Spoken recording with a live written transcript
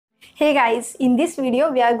Hey guys, in this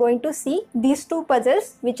video we are going to see these two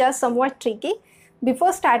puzzles which are somewhat tricky.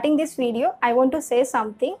 Before starting this video, I want to say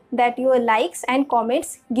something that your likes and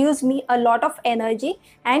comments gives me a lot of energy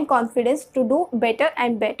and confidence to do better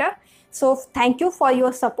and better. So thank you for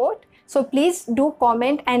your support. So please do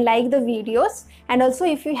comment and like the videos, and also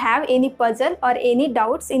if you have any puzzle or any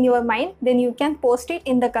doubts in your mind, then you can post it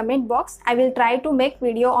in the comment box. I will try to make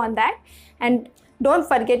video on that, and don't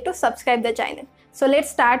forget to subscribe the channel. So let's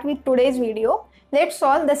start with today's video. Let's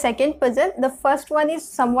solve the second puzzle. The first one is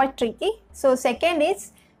somewhat tricky. So second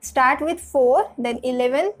is start with 4, then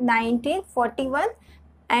 11, 19, 41,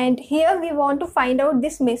 and here we want to find out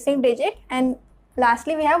this missing digit, and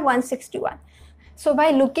lastly we have 161. So by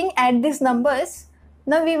looking at these numbers,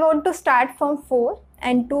 now we want to start from 4,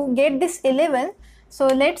 and to get this 11, so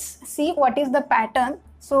let's see what is the pattern.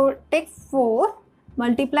 So take 4,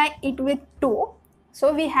 multiply it with 2,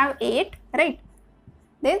 so we have 8, right?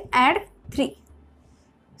 Then add 3,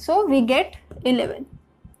 so we get 11,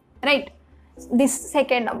 right? This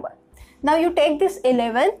second number. Now you take this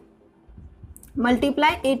 11,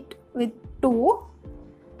 multiply it with 2,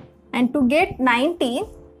 and to get 19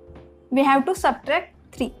 we have to subtract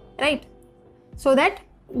 3, right? So that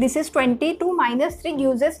this is 22 minus 3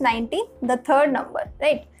 gives us 19, the third number,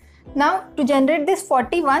 right? Now to generate this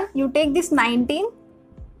 41, you take this 19,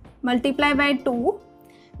 multiply by 2.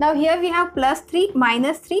 Now here we have plus 3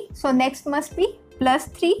 minus 3, so next must be plus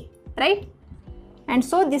 3, right? And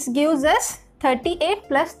so this gives us 38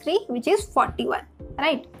 plus 3, which is 41,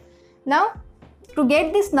 right? Now to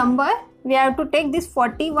get this number, we have to take this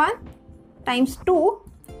 41 times 2,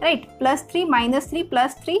 right? Plus 3 minus 3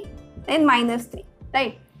 plus 3, then minus 3,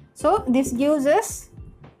 right? So this gives us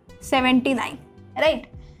 79, right?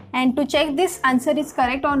 And to check this answer is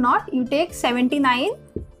correct or not, you take 79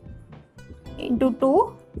 into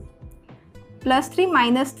 2 plus 3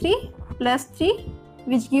 minus 3 plus 3,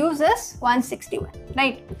 which gives us 161,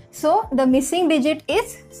 right? So the missing digit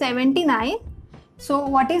is 79. So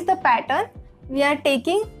what is the pattern? We are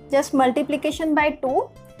taking just multiplication by 2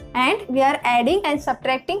 and we are adding and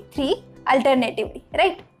subtracting 3 alternatively,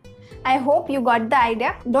 right? I hope you got the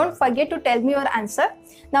idea. Don't forget to tell me your answer.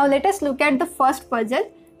 Now let us look at the first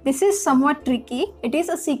puzzle. This is somewhat tricky. It is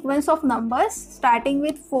a sequence of numbers starting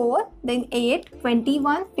with 4, then 8,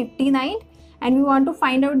 21, 59, and we want to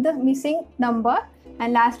find out the missing number,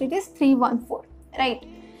 and last it is 314, right?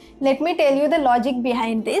 Let me tell you the logic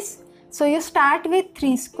behind this. So you start with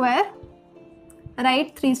 3 square,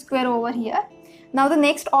 write 3 square over here. Now the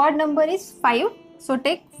next odd number is 5, so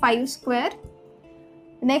take 5 square.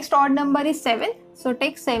 Next odd number is 7, so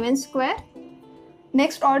take 7 square.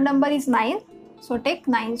 Next odd number is 9, so take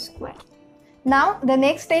 9 square. Now the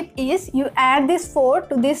next step is you add this 4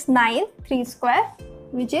 to this 9, 3 square,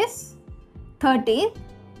 which is 13,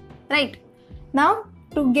 right? Now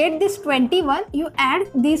to get this 21, you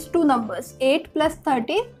add these two numbers. 8 plus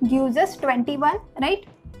 13 gives us 21, right?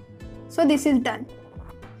 So this is done.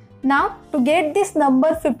 Now to get this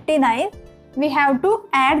number 59, we have to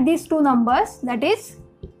add these two numbers, that is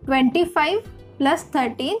 25 plus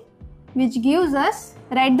 13, which gives us,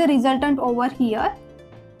 write the resultant over here,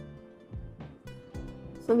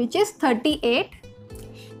 so which is 38.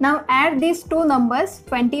 Now add these two numbers,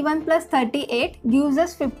 21 plus 38 gives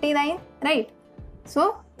us 59, right?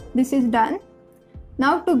 So this is done.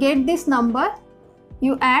 Now to get this number,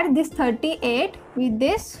 you add this 38 with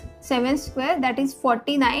this 7 square, that is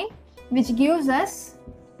 49, which gives us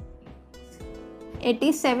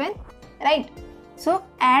 87, right? So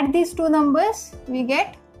add these two numbers, we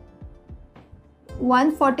get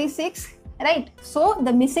 146, right? So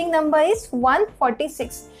the missing number is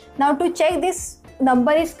 146. Now to check this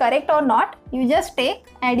number is correct or not, you just take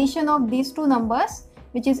addition of these two numbers,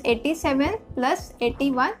 which is 87 plus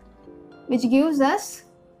 81, which gives us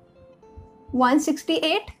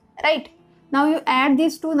 168, right? Now you add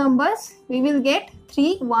these two numbers, we will get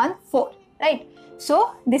 314, right?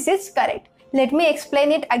 So this is correct. Let me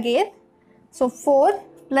explain it again. So 4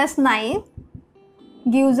 plus 9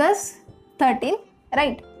 gives us 13,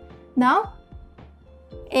 right? Now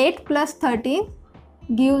 8 plus 13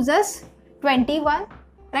 gives us 21,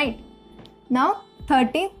 right? Now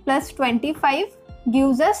 13 plus 25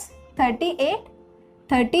 gives us 38.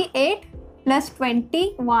 38 plus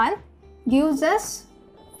 21 gives us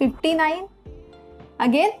 59.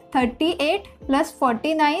 Again 38 plus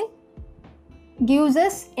 49 gives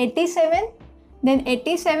us 87. Then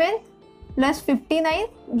 87 plus 59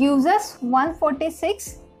 gives us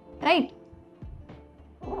 146, right?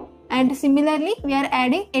 And similarly we are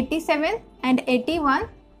adding 87 and 81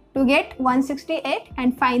 to get 168,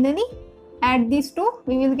 and finally add these two,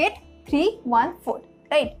 we will get 314,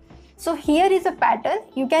 right? So here is a pattern.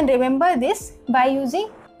 You can remember this by using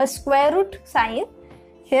a square root sign.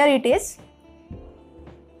 Here it is.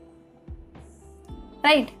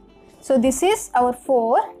 Right. So this is our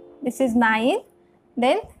 4, this is 9,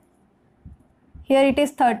 then here it is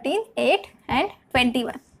 13, 8 and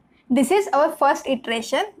 21. This is our first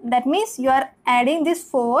iteration. That means you are adding this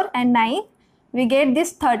 4 and 9, we get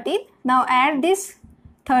this 13. Now add this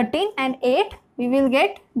 13 and 8, we will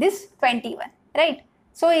get this 21. Right.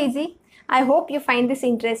 So easy. I hope you find this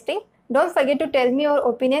interesting. Don't forget to tell me your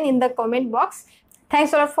opinion in the comment box.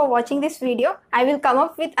 Thanks a lot for watching this video. I will come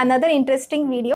up with another interesting video.